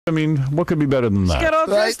I mean, what could be better than that? She got all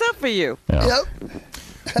dressed up for you. Yeah. Yep.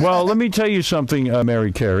 Well, let me tell you something,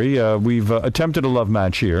 Mary Carey. We've attempted a love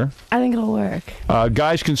match here. I think it'll work.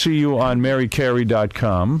 Guys can see you on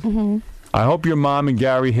marycarey.com. Mm-hmm. I hope your mom and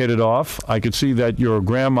Gary hit it off. I could see that your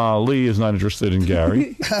grandma Lee is not interested in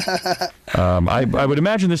Gary. I would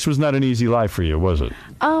imagine this was not an easy life for you, was it?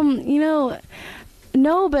 You know,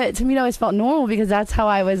 no, but to me it always felt normal because that's how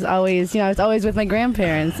I was always, I was always with my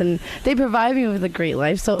grandparents and they provided me with a great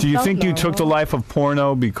life. So do you think you took the life of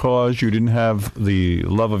porno because you didn't have the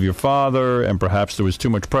love of your father and perhaps there was too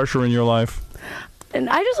much pressure in your life? And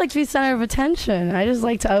I just like to be center of attention. I just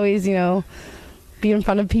like to always, be in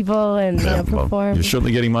front of people and perform. Well, you're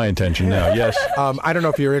certainly getting my attention now. Yes. I don't know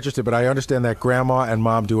if you're interested, but I understand that Grandma and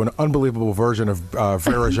Mom do an unbelievable version of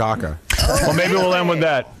Frère Jacques. Well, maybe we'll end with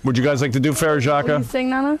that. Would you guys like to do Frère Jacques? Will you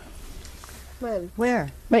sing, Nana?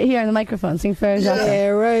 Where? Right here on the microphone. Sing Frère Jacques.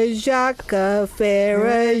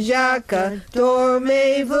 Frère Jacques,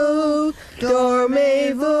 dormez-vous,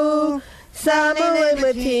 dormez-vous. Samale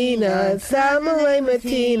Matina,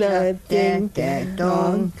 ding, ding,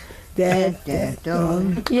 dong. Yeah,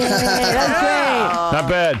 that's great. Not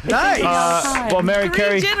bad. Nice. Well, Mary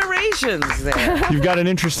Carey, 3 generations there. you've got an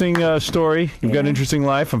interesting story. You've got an interesting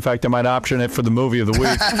life. In fact, I might option it for the movie of the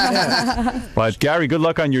week. But Gary, good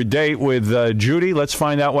luck on your date with Judy. Let's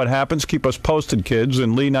find out what happens. Keep us posted, kids.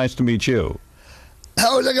 And Lee, nice to meet you.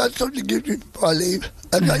 Howard, I got something to give you before I leave.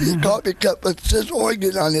 I got your coffee cup that says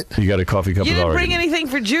Oregon on it. You got a coffee cup You with didn't Oregon. bring anything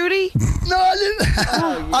for Judy? No, I didn't.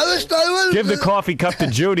 I was. Give the coffee cup to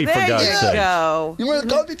Judy, for There God's you sake. go. You want a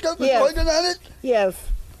coffee cup with Yes. Oregon on it? Yes.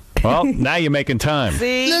 Well, now you're making time.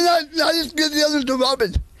 See? Then I just give the other to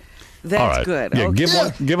Robin. That's All right. good. Yeah,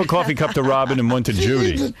 Okay. give a coffee cup to Robin and one to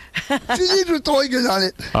Judy. She needs with Oregon on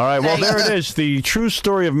it. All right. Well, there it is. The true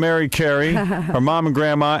story of Mary Carey, her mom and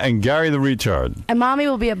grandma, and Gary the retard. And Mommy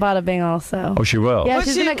will be at Bada Bing also. Oh, she will? Yeah, What's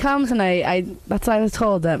she's she- going to come tonight. That's what I was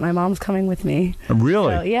told, that my mom's coming with me.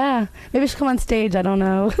 Really? So, yeah. Maybe she'll come on stage. I don't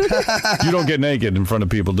know. You don't get naked in front of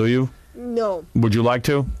people, do you? No. Would you like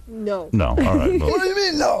to? No. No. All right. Well, What do you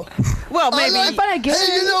mean, no? Well, maybe. But I get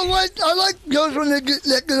Hey, you know what? I like girls when they get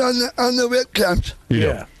naked on the webcams. you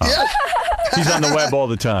Yeah. don't. Oh. Yes. He's on the web all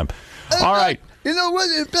the time. All right. You know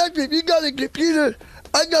what? In fact, if you got a computer,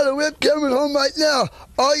 I got a webcam at home right now.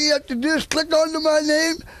 All you have to do is click onto my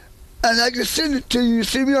name, and I can send it to you. You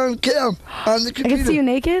see me on cam on the I computer. can see you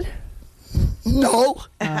naked? No.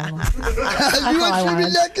 Oh. You want to see me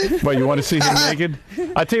naked? Well, you want to see him naked?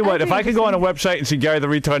 I tell you what, if I could go on a website and see Gary the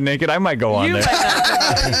retard naked, I might go on You there. might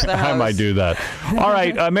not leave the I house. might do that. All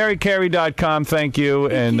right, marycarey.com, thank you,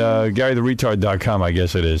 and garytheretard.com, I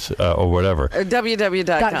guess it is, or whatever.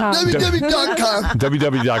 www.com. www.com.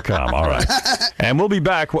 www.com, all right. And we'll be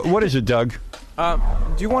back. What is it, Doug? Do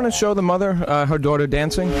you want to show the mother her daughter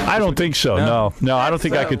dancing? I don't think so. No, I don't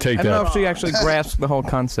think I could take I don't know that. if she actually grasps the whole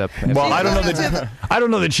concept. Well, I don't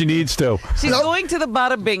know that she needs to. She's going to the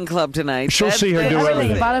Bada Bing Club tonight. She'll see her do Really?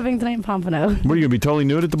 everything. Bada Bing tonight in Pompano. What, are you going to be totally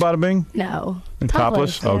nude at the Bada Bing? No. And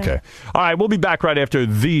topless? yeah. Okay. All right, we'll be back right after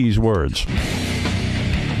these words.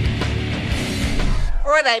 All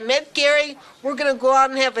right, I met Gary. We're going to go out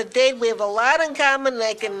and have a date. We have a lot in common,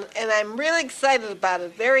 and I'm really excited about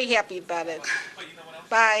it. Very happy about it.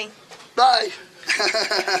 Bye. Bye.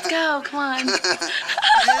 Let's go. Come on.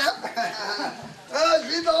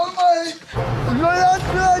 She's on my. We're going out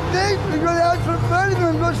for a date. We're going out for fun. We're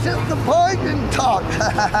going to go sit in the park and talk.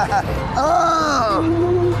 Oh.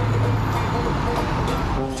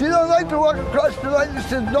 She don't like to walk across the line. She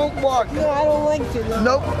says, don't walk. No, I don't like to. No.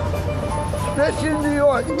 Nope. Especially in New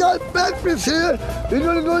York. You got breakfast here. We're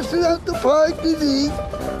going to go sit out the park and eat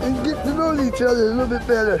and get to know each other a little bit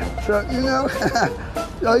better. So, you know,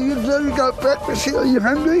 you got breakfast here. Are you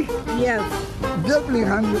hungry? Yes. Definitely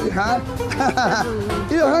hungry, huh?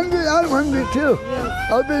 You're hungry? I'm hungry too.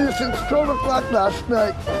 I've been here since 12 o'clock last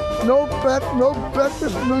night. No breakfast,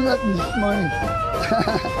 no nothing this morning.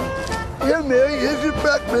 Here, Mary, here's your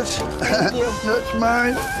breakfast. Thank you. That's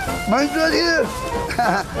mine. Mine's right here.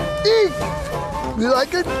 Eat! You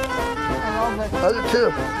like it? I love it. I do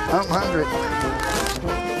too. I'm hungry.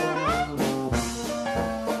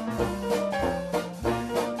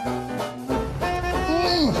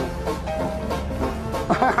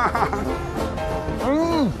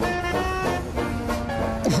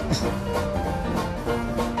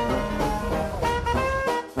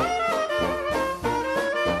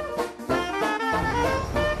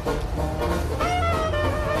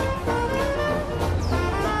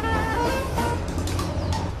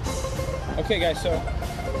 Okay, guys, so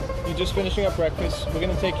you're just finishing up breakfast. We're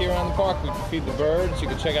going to take you around the park. We can feed the birds. You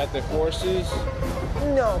can check out the horses.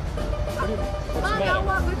 No. What What's the matter?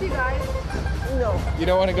 walk with you guys. No, You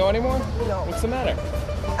don't want to go anymore? No. What's the matter?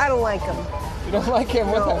 I don't like him. You don't like him?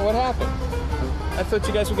 No. What happened? I thought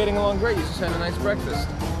you guys were getting along great. You just had a nice breakfast.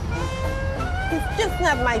 He's just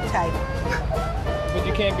not my type. But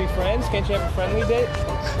you can't be friends? Can't you have a friendly date?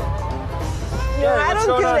 No, I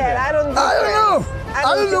don't do that. I don't do I don't friends. know.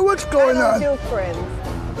 I don't know what's going I on. don't do friends.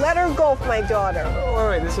 Let her go with my daughter. Oh,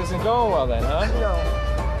 wait, this isn't going well then, huh?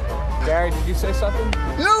 No. Gary, did you say something?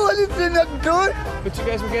 No, I didn't say nothing to it. But you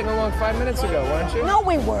guys were getting along 5 minutes ago, weren't you? No,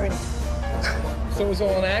 we weren't. So it was all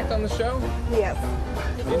an act on the show? Yes.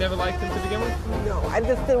 You never liked him to begin with? No, I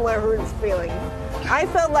just didn't want to hurt his feelings. I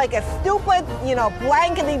felt like a stupid,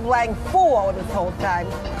 blankety-blank fool this whole time.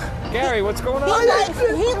 Gary, what's going on?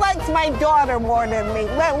 He likes my daughter more than me.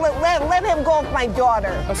 Let him go with my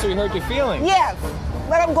daughter. Oh, so he hurt your feelings? Yes,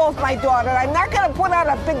 let him go with my daughter. I'm not going to put on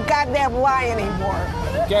a big goddamn lie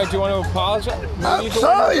anymore. Gary, do you want to apologize? I'm You can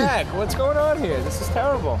sorry. win back. What's going on here? This is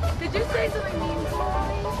terrible. Did you say something mean to me?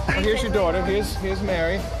 Oh, here's your daughter. Here's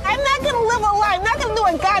Mary. I'm not going to live a lie. I'm not going to do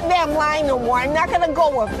a goddamn lie no more. I'm not going to go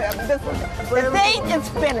with him. The date is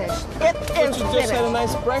finished. It is You just had a finished.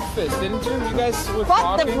 nice breakfast, didn't you? You guys were Fuck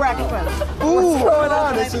talking. the breakfast. What's going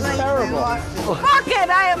on? This is terrible. Fuck it.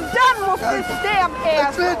 I am done with this damn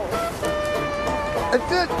That's it. asshole.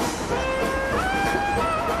 That's it.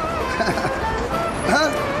 Huh?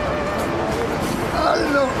 I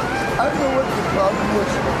don't know. I don't know what the problem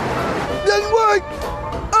was. Didn't work.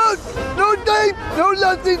 No date, no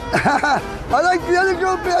nothing. I like the other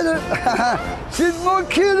girl better. She's more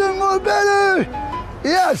cute and more better.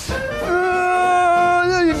 Yes.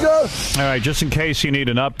 There you go. All right, just in case you need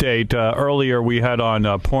an update, earlier we had on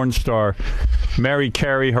porn star Mary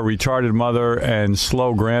Carey, her retarded mother, and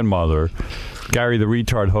slow grandmother. Gary the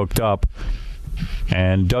retard hooked up.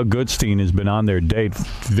 And Doug Goodstein has been on their date,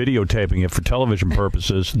 videotaping it for television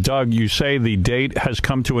purposes. Doug, you say the date has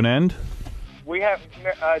come to an end? We have,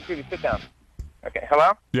 Judy, sit down. Okay,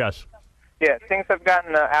 hello? Yes. Yeah, things have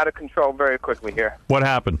gotten out of control very quickly here. What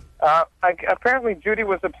happened? Apparently, Judy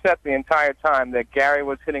was upset the entire time that Gary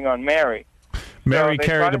was hitting on Mary. Mary they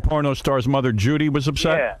Carey, the started- porno star's mother, Judy, was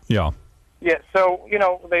upset? Yeah. Yeah, so,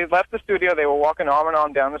 they left the studio. They were walking arm in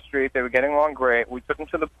arm down the street. They were getting along great. We took them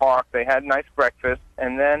to the park. They had a nice breakfast.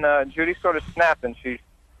 And then Judy sort of snapped, and she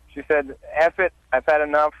said, F it, I've had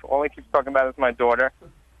enough. All he keeps talking about is my daughter.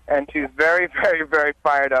 And she's very, very, very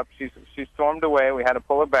fired up. She stormed away. We had to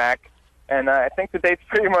pull her back. And I think the date's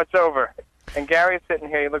pretty much over. And Gary's sitting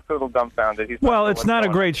here. He looks a little dumbfounded. Well, it's not a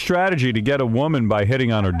great strategy to get a woman by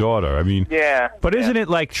hitting on her daughter. I mean, yeah. But isn't it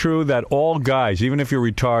true that all guys, even if you're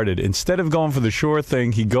retarded, instead of going for the sure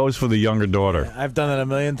thing, he goes for the younger daughter? I've done it a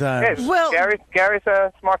million times. Yeah, Well- Gary's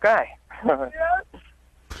a smart guy. Do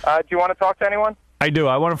you want to talk to anyone? I do.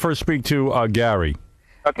 I want to first speak to Gary.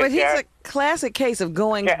 Okay, But he's Gary. a classic case of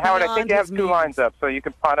going Yeah, Howard, I beyond think you have his two means. lines up, so you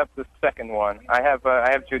can pot up the second one. I have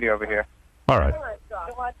Judy over here. All right.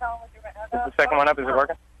 Is the second one up? Is it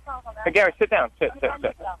working? Hey, Gary, sit down. Sit.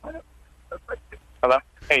 Hello?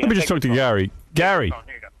 Hey, Let me just talk to Gary. Gary.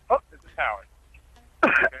 Here you go. Oh, this is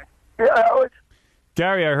Howard. Yeah, Howard.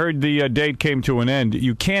 Gary, I heard the date came to an end.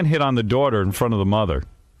 You can't hit on the daughter in front of the mother.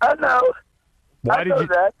 I know. I know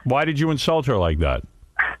that. Why did you insult her like that?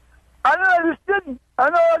 I know, I just didn't. I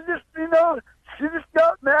know, I just, she just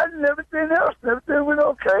got mad and everything else. Everything went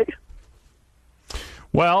okay.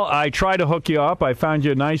 Well, I tried to hook you up. I found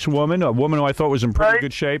you a nice woman, a woman who I thought was in pretty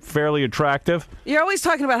good shape, fairly attractive. You're always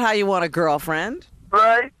talking about how you want a girlfriend.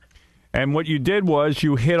 Right? And what you did was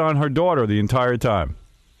you hit on her daughter the entire time.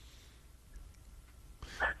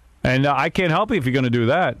 And I can't help you if you're going to do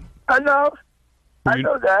that. I know. I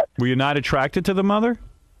know that. Were you not attracted to the mother?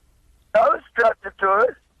 I was attracted to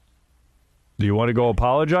her. Do you want to go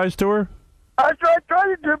apologize to her? I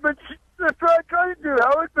tried to do, but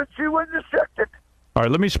Howard, but she wouldn't accept it. All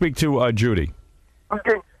right, let me speak to Judy.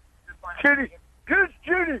 Okay. Judy. Who's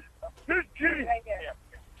Judy? Who's Judy?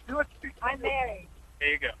 I'm married. There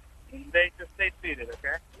you go. Just stay seated,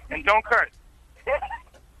 okay? And don't curse.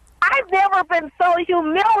 I've never been so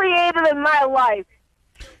humiliated in my life.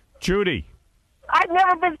 Judy. I've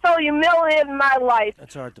never been so humiliated in my life.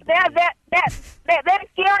 That's hard to believe. That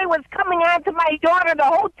Gary was coming on to my daughter the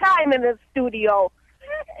whole time in the studio.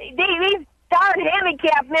 These darn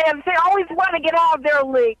handicapped men, they always want to get out of their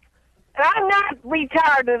league. And I'm not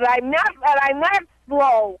retarded. I'm not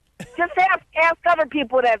slow. Just ask other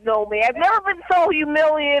people that know me. I've never been so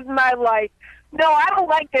humiliated in my life. No, I don't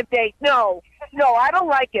like the date. No, I don't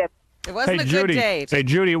like it. It wasn't a Judy. good date. Hey,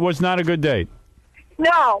 Judy, it was not a good date.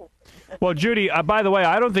 No. Well, Judy, by the way,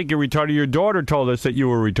 I don't think you're retarded. Your daughter told us that you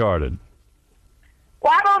were retarded.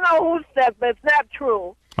 Well, I don't know who said, but it's not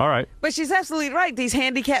true. All All right. But she's absolutely right. These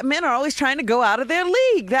handicapped men are always trying to go out of their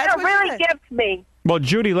league. That's That what really gets me. Well,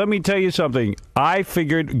 Judy, let me tell you something. I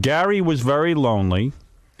figured Gary was very lonely.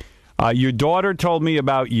 Your daughter told me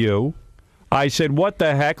about you. I said, what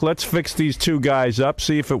the heck? Let's fix these two guys up,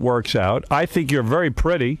 see if it works out. I think you're very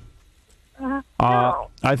pretty. No.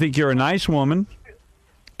 I think you're a nice woman.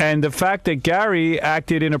 And the fact that Gary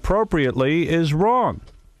acted inappropriately is wrong.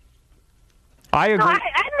 I agree. No,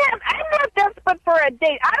 I'm not desperate for a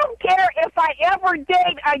date. I don't care if I ever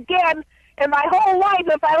date again in my whole life.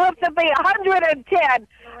 If I live to be 110,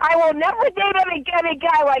 I will never date any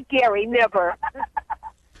guy like Gary. Never.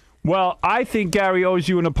 Well, I think Gary owes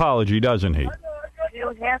you an apology, doesn't he? You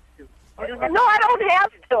don't have to. No, I don't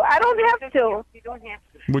have to. I don't have to. You don't have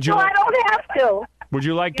to. Would you? No, I don't have to. Would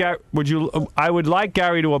you like Gary? I would like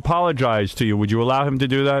Gary to apologize to you. Would you allow him to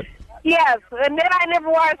do that? Yes, and then I never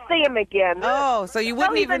want to see him again. Oh, so you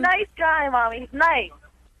wouldn't he's even... a nice guy, Mommy. He's nice.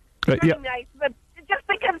 Yeah. Nice, but just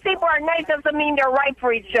because people are nice doesn't mean they're right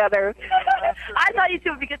for each other. I thought you two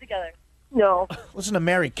would be good together. No. Listen to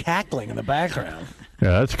Mary cackling in the background.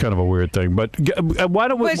 Yeah, that's kind of a weird thing. But why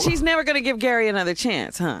don't we? But she's never going to give Gary another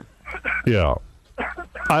chance, huh? Yeah.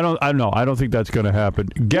 I don't know. I don't think that's going to happen.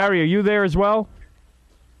 Gary, are you there as well?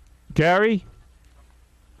 Gary?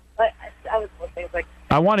 I was listening. Like,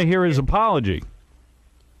 I want to hear his apology.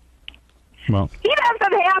 Well, he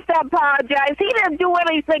doesn't have to apologize. He didn't do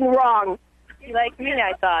anything wrong. He liked me,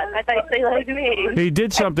 I thought. I thought he liked me. he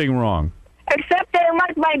did something wrong. Except they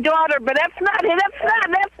like my daughter, but that's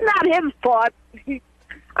not his fault.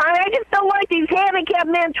 I just don't like these handicapped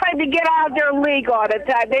men trying to get out of their league all the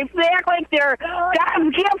time. They act like they're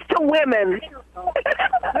God's gift to women.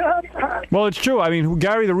 Well, it's true. I mean,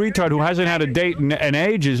 Gary the retard, who hasn't had a date in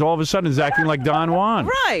ages, all of a sudden is acting like Don Juan.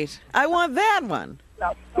 Right. I want that one.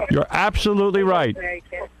 You're absolutely right.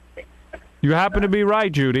 You happen to be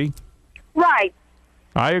right, Judy. Right.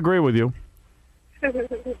 I agree with you.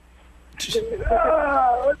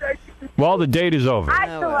 Well, the date is over. I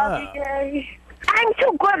still love you, Gary. I'm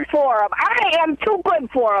too good for him. I am too good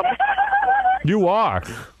for him. You are.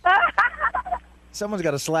 Someone's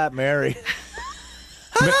got to slap Mary.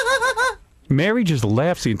 Mary just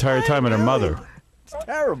laughs the entire time at her mother. It's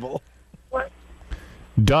terrible.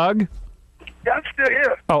 Doug? I'm still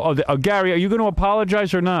here. Oh, Gary, are you going to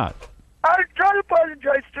apologize or not? I tried to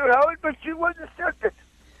apologize to Howard, but she wouldn't accept it.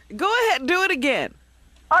 Go ahead, do it again.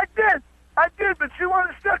 I did, but she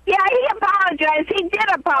wouldn't accept it. Yeah, he apologized. He did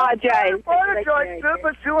apologize. I apologized to her,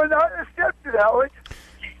 but she would not accept it, Howard.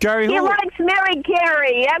 Gary, He who? likes Mary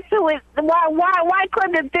Carey. That's who. Why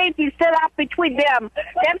couldn't the date be set up between them?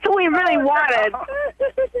 That's who he really wanted.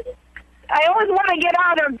 I always want to get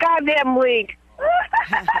out of their goddamn league.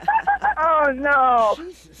 Oh no.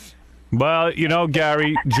 Well, you know,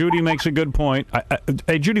 Gary, Judy makes a good point.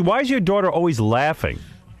 Hey, Judy, why is your daughter always laughing?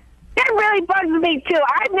 That really bugs me too.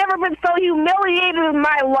 I've never been so humiliated in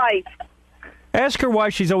my life. Ask her why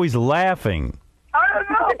she's always laughing. I don't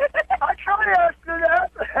know. I try to ask her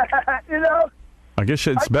that. You know. I guess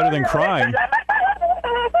it's better than crying.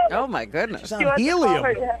 Oh, my goodness. It's on helium.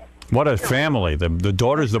 What a family. The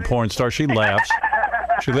daughter's the porn star. She laughs.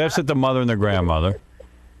 She laughs at the mother and the grandmother.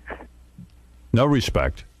 No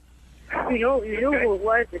respect. You know who it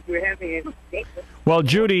was that you were having a date with? Well,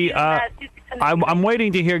 Judy, I'm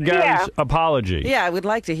waiting to hear Gary's apology. Yeah, I would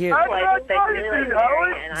like to hear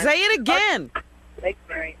it. Say it again.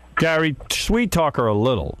 Gary, sweet talk her a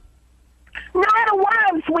little. No, I don't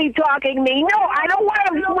want him sweet talking me. No, I don't want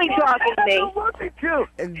him sweet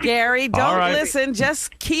talking me. Gary, don't All right. listen.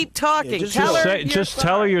 Just keep talking. just tell her. Just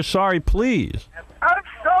tell her you're sorry, please. I'm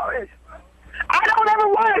sorry. I don't ever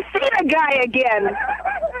want to see the guy again.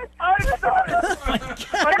 I'm sorry.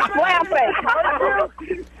 Stop laughing.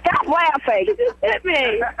 Stop laughing. Hit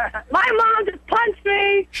me. My mom just punched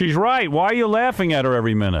me. She's right. Why are you laughing at her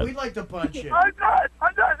every minute? We'd like to punch you. I'm not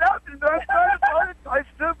laughing. I'm trying to apologize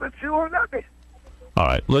to her, but she won't let me. All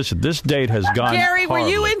right, listen, this date has gone Gary, were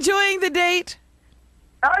you horribly. enjoying the date?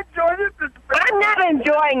 I enjoyed it. I'm not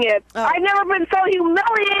enjoying it. I've never been so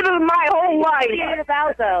humiliated in my whole life. What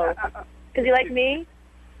about though? Because you like me?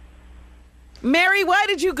 Mary, why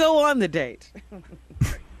did you go on the date?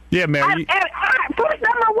 Yeah, Mary. First,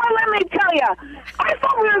 number one, let me tell you, I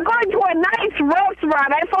thought we were going to a nice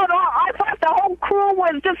restaurant. I thought the whole crew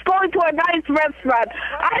was just going to a nice restaurant.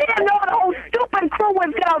 I didn't know the whole stupid crew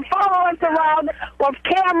was going to follow us around with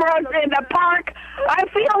cameras in the park. I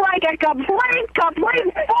feel like a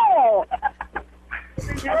complete fool.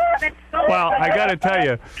 Well, I got to tell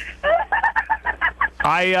you,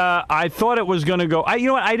 I thought it was going to go. You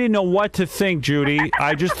know what? I didn't know what to think, Judy.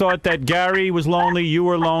 I just thought that Gary was lonely, you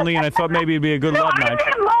were lonely, and I thought maybe it'd be a good love I'm match.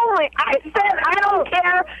 not Really, I said I don't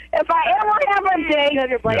care if I ever have a date.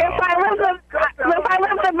 If I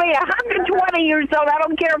live to be 120 years old, I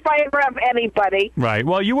don't care if I ever have anybody. Right.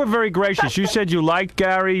 Well, you were very gracious. You said you liked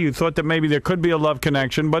Gary. You thought that maybe there could be a love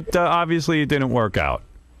connection, but obviously it didn't work out.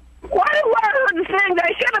 What are the things?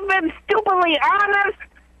 I should have been stupidly honest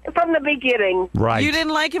from the beginning. Right. You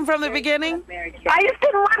didn't like him from the beginning? I just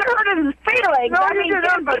didn't want to hurt his feelings. No, I mean, you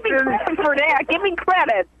didn't, give me credit for that. Give me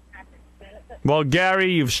credit. Well,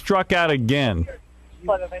 Gary, you've struck out again.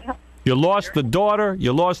 You lost the daughter,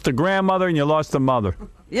 you lost the grandmother, and you lost the mother.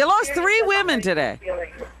 You lost 3 women today.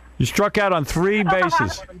 You struck out on 3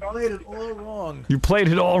 bases. You played it all wrong. You played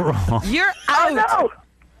it all wrong. You're out. No.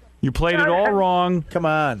 You played it all wrong. Come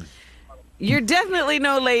on. You're definitely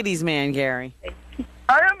no ladies' man, Gary.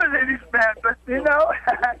 I am a ladies' man, but since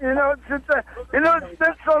it's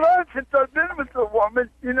been so long since I've been with a woman,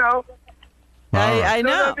 I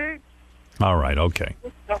know. All right, okay.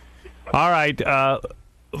 All right,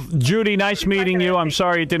 Judy, nice meeting you. I'm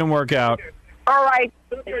sorry it didn't work out. All right.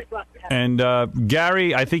 And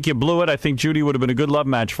Gary, I think you blew it. I think Judy would have been a good love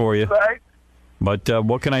match for you. Right? But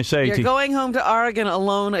what can I say? You're going home to Oregon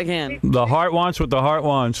alone again. The heart wants what the heart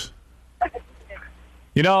wants.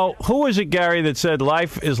 You know, who was it, Gary, that said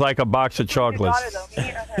life is like a box of chocolates?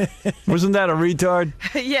 Wasn't that a retard?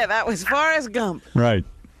 Yeah, that was Forrest Gump. Right.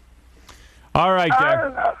 All right, I Gary.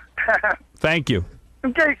 don't know. Thank you.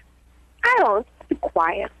 Okay. I don't. Be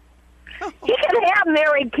quiet. He can have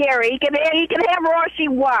Mary Carey. He can have her all she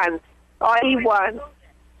wants. All he wants.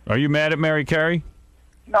 Are you mad at Mary Carey?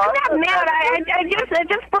 No, I'm not mad. It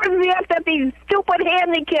just burns me up that these stupid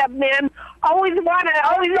handicapped men always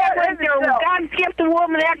act like they're God's gift to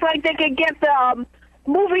woman, act like they could get the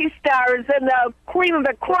movie stars and the cream of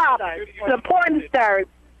the crop, the porn stars.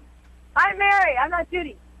 I'm Mary. I'm not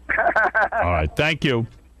Judy. All right, thank you.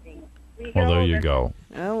 Well, there you go.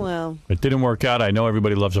 Oh, well. It didn't work out. I know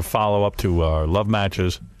everybody loves a follow-up to love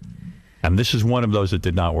matches, and this is one of those that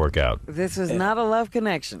did not work out. This is not a love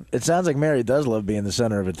connection. It sounds like Mary does love being the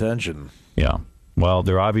center of attention. Yeah. Well,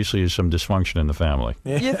 there obviously is some dysfunction in the family.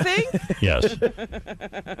 You think? Yes.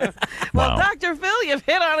 Well, Wow. Dr. Phil, you've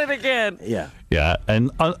hit on it again. Yeah. Yeah,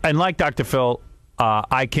 and like Dr. Phil,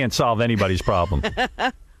 I can't solve anybody's problem.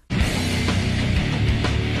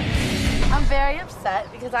 I'm very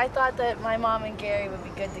upset because I thought that my mom and Gary would be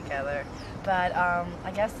good together, but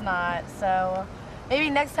I guess not. So maybe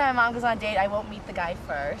next time my mom goes on a date, I won't meet the guy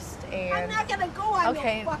first. And I'm not gonna go on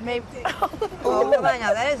okay, no fucking maybe. date. Oh, come on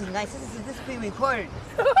now, that isn't nice. This is being recorded.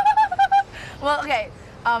 Well, okay.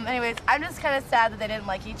 Anyways, I'm just kind of sad that they didn't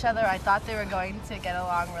like each other. I thought they were going to get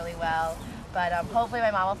along really well, but hopefully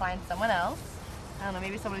my mom will find someone else. I don't know,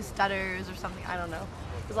 maybe someone who stutters or something. I don't know.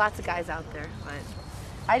 There's lots of guys out there, but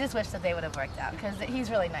I just wish that they would have worked out because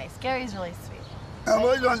he's really nice. Gary's really sweet. I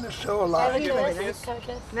was on the show a lot.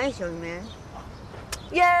 Nice young man.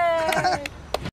 Yay!